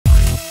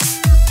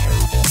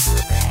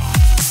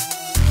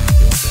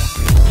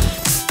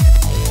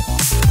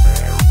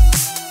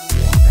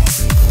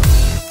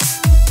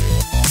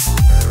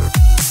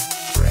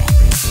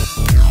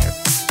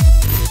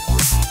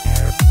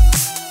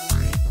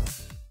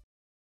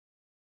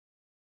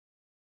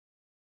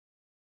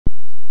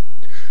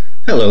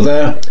Hello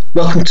there,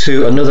 welcome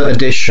to another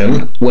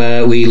edition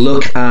where we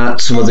look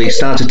at some of the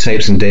starter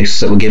tapes and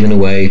discs that were given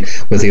away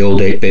with the old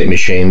 8-bit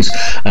machines.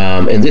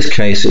 In this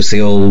case it's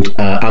the old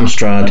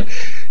Amstrad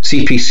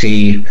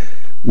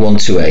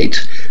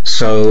CPC6128.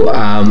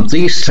 So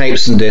these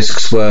tapes and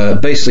discs were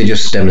basically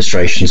just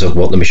demonstrations of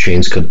what the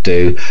machines could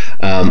do.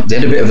 They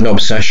had a bit of an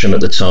obsession at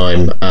the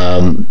time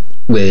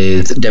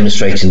with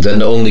demonstrating that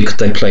not only could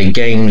they play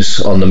games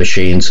on the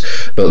machines,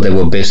 but they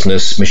were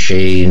business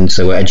machines,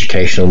 they were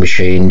educational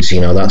machines, you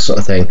know, that sort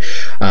of thing.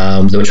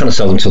 They were trying to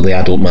sell them to the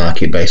adult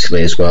market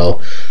basically as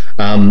well.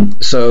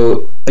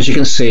 So as you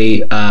can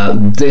see,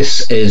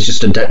 this is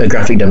just a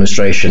graphic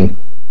demonstration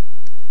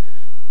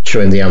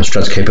showing the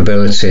Amstrad's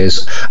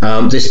capabilities.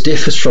 This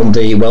differs from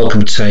the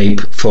welcome tape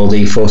for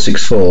the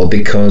 464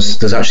 because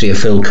there's actually a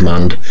fill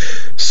command.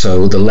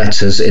 So the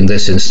letters in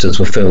this instance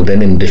were filled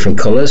in different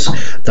colours.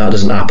 That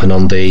doesn't happen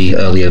on the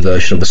earlier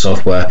version of the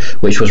software,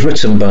 which was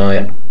written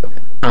by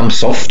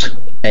Amsoft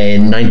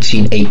in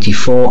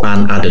 1984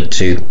 and added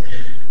to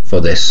for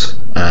this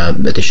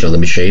edition of the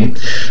machine.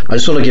 I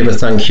just want to give a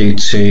thank you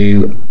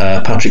to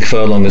Patrick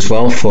Furlong as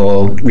well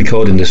for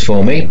recording this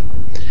for me.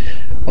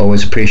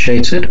 Always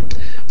appreciated.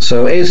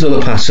 So here's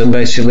another pattern.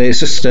 Basically it's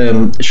just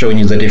showing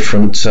you the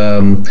different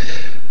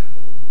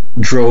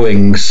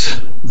drawings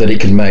that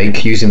it can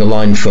make using the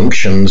line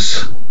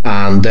functions,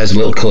 and there's a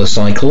little colour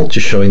cycle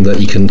just showing that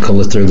you can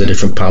colour through the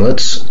different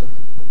palettes.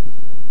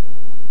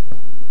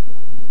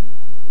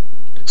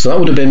 So that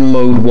would have been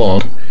mode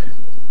 1.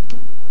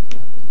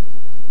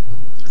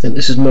 I think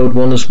this is mode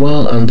 1 as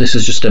well, and this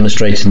is just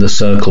demonstrating the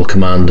circle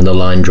command and the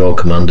line draw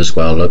command as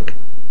well. Look.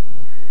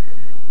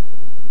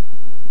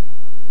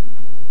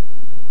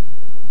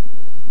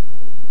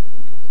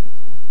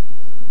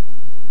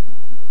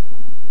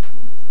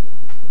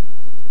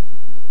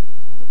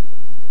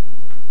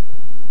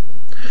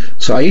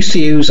 So I used to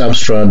use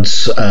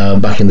Amstrads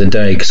back in the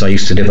day because I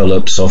used to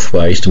develop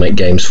software, I used to make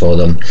games for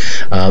them.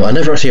 I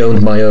never actually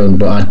owned my own,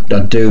 but I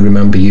do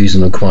remember using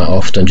them quite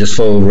often, just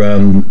for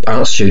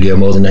Art Studio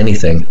more than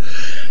anything.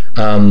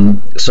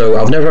 So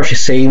I've never actually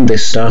seen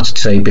this starter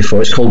tape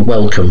before. It's called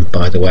Welcome,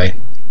 by the way.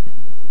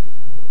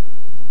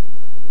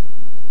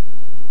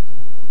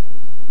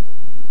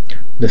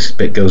 This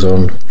bit goes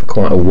on for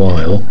quite a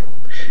while.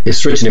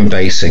 It's written in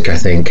BASIC, I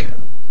think,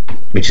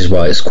 which is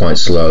why it's quite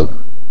slow.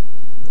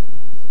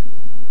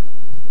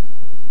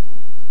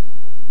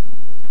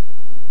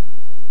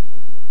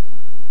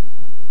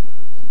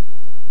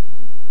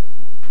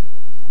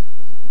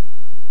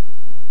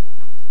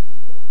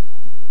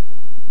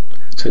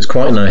 So it's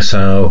quite nice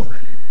how,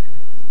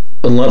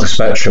 unlike the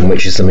Spectrum,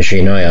 which is the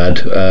machine I had,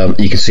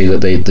 you can see that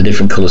the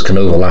different colours can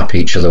overlap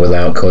each other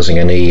without causing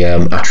any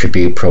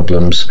attribute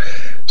problems.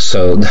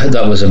 So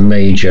that was a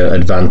major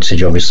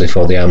advantage obviously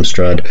for the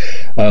Amstrad.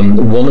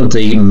 One of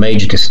the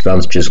major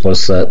disadvantages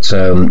was that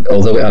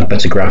although it had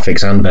better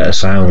graphics and better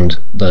sound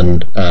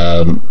than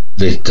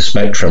the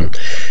Spectrum,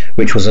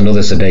 which was another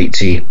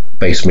Z80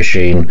 based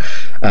machine,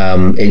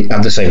 it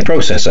had the same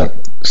processor.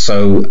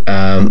 So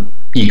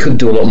you could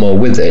do a lot more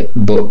with it,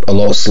 but a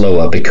lot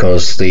slower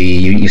because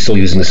you're still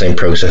using the same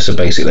processor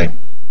basically.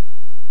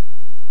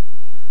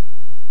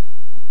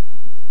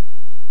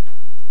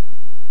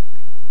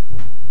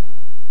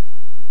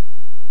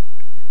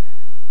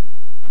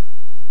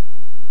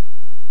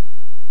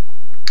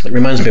 It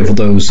reminds me of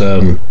those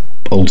old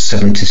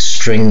 70s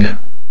string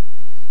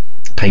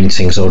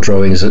paintings or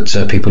drawings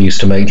that people used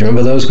to make. Do you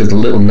remember those with the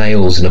little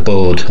nails in a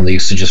board, and they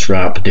used to just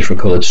wrap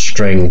different coloured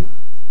string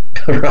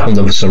around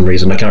them for some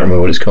reason? I can't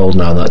remember what it's called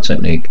now, that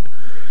technique.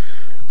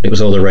 It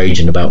was all the rage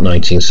in about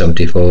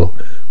 1974.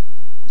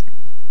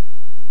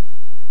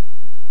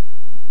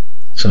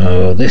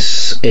 So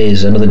this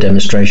is another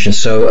demonstration.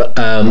 So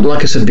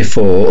like I said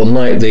before,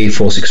 unlike the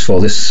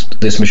 464,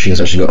 this machine's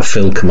actually got a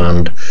fill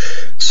command,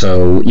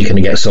 so you can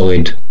get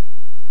solid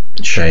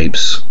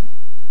shapes.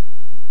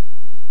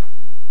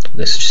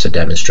 This is just a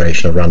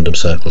demonstration of random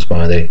circles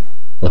by the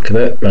look of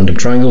it, random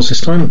triangles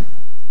this time.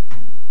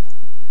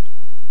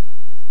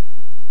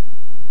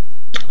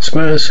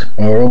 Squares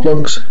or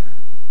oblongs?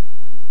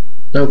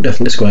 No,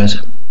 definitely squares.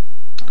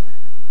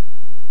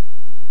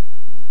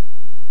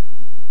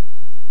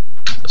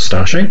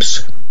 Star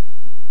shapes.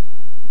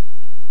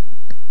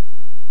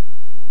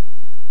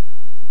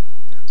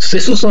 So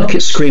this looks like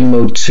it's Screen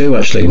Mode 2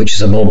 actually, which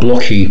is a more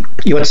blocky.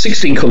 You had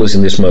 16 colours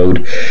in this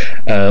mode,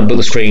 but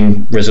the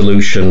screen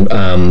resolution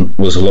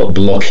was a lot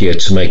blockier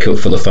to make up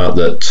for the fact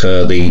that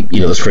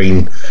the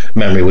screen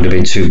memory would have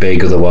been too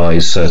big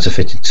otherwise to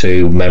fit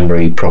into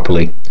memory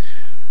properly.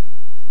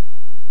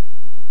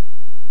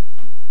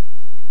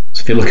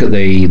 So if you look at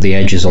the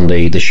edges on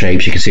the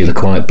shapes, you can see they're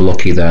quite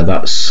blocky there.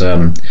 That's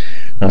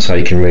how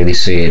you can really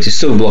see it. It's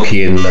still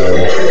blocky in the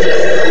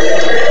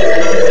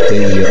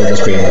other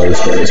screen modes,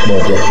 but it's more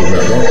blocky in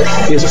that one.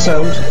 Here's the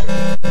sound.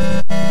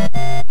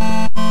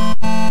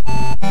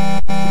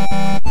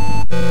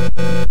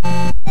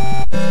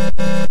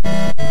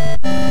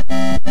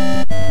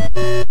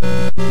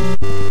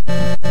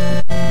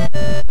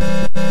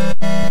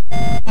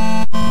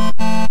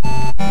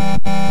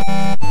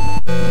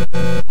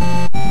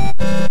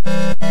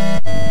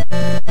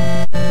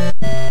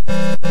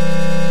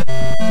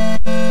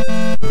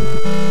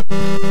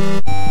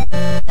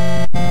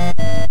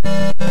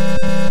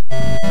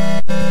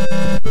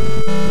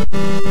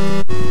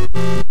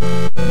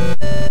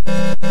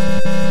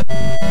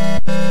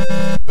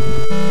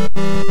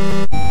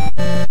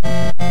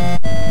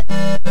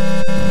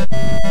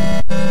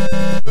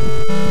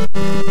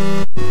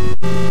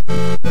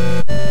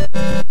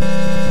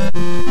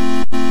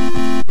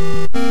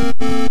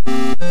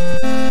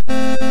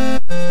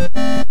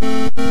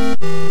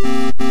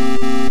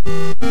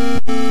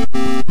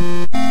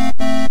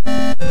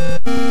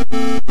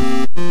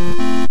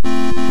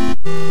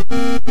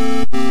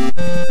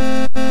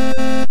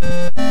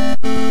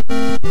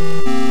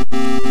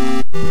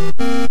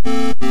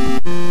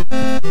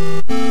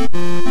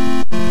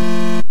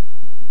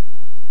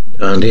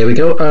 Excellent,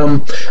 here we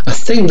go. I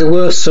think there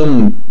were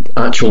some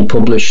actual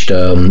published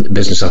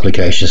business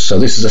applications. So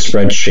this is a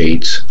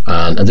spreadsheet,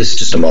 and this is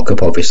just a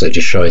mock-up, obviously,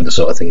 just showing the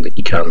sort of thing that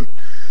you can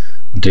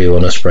do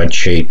on a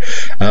spreadsheet.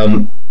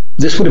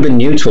 This would have been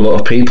new to a lot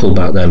of people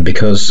back then,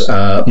 because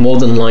more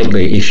than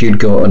likely, if you'd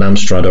got an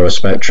Amstrad or a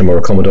Spectrum or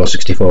a Commodore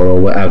 64 or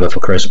whatever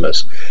for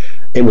Christmas,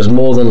 it was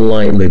more than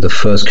likely the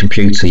first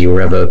computer you'd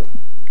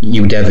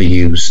ever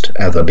used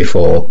ever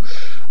before.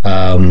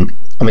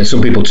 I mean,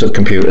 some people took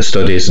computer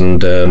studies,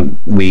 and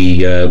we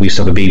used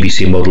to have a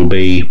BBC Model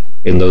B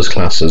in those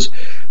classes.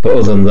 But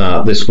other than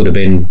that, this would have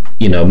been,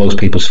 most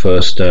people's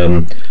first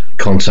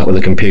contact with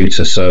a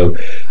computer. So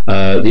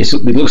it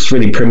looks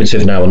really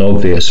primitive now and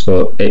obvious,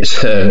 but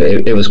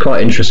it was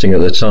quite interesting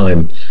at the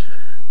time.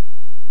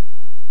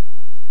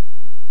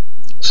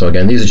 So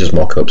again, these are just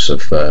mock-ups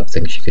of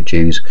things you could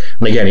use,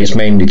 and again, it's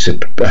mainly to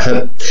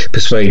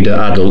persuade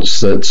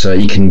adults that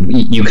you can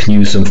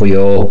use them for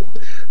your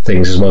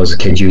things as well as the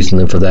kids using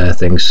them for their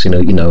things.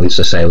 It's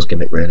a sales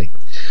gimmick, really.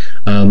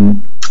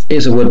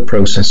 Here's a word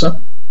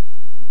processor.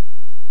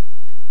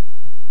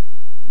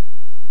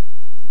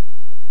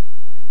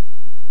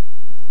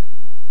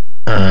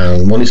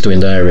 And what it's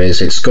doing there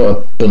is it's got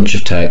a bunch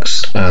of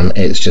text, and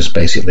it's just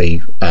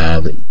basically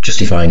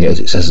justifying it as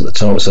it says at the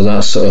top. So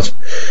that's sort of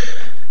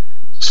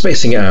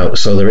spacing it out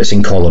so that it's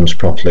in columns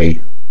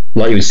properly,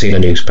 like you would see in a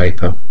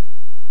newspaper.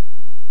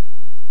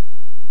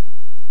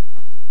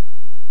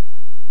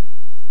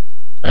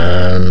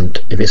 And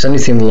if it's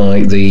anything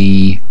like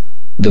the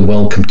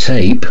welcome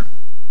tape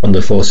on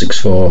the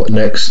 464,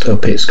 next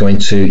up it's going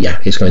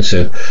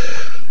to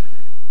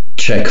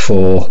check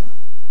for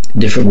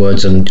different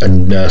words and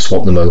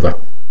swap them over,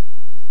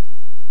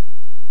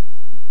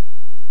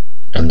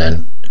 and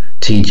then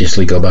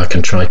tediously go back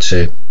and try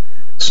to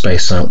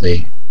space out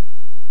the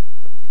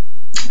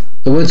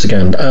words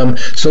again.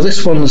 So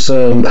this one's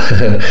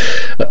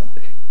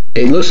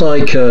it looks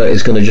like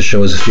it's going to just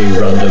show us a few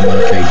random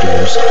arcade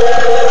games.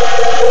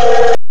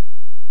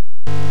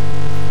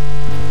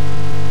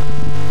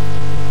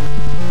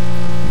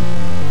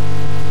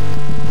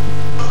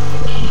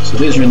 So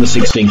these are in the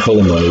 16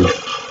 colour mode,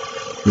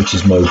 which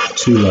is mode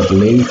 2, I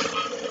believe.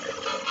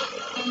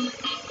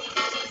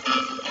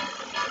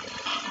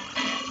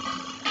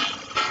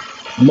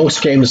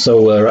 Most games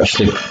though are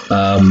actually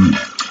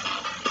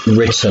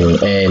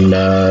written in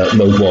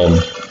mode 1,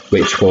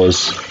 which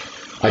was,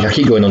 I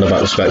keep going on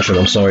about the Spectrum,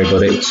 I'm sorry,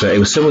 but it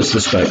was similar to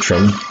the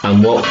Spectrum,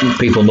 and what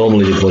people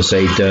normally did was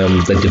they'd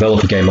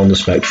develop a game on the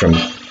Spectrum,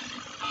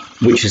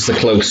 which is the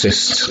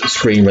closest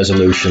screen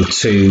resolution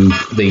to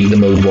the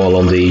mode 1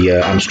 on the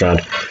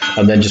Amstrad,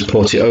 and then just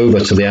port it over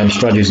to the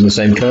Amstrad using the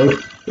same code.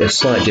 There's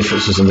slight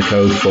differences in the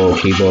code for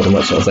keyboard and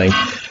that sort of thing.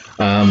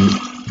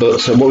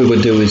 But what we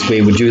would do is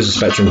we would use the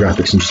Spectrum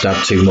graphics and just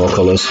add 2 more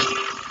colours,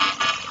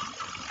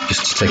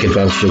 just to take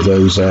advantage of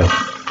those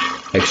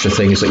extra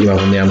things that you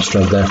have on the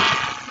Amstrad there.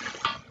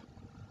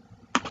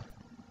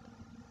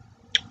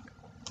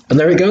 And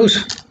there it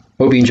goes.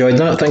 Hope you enjoyed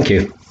that. Thank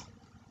you.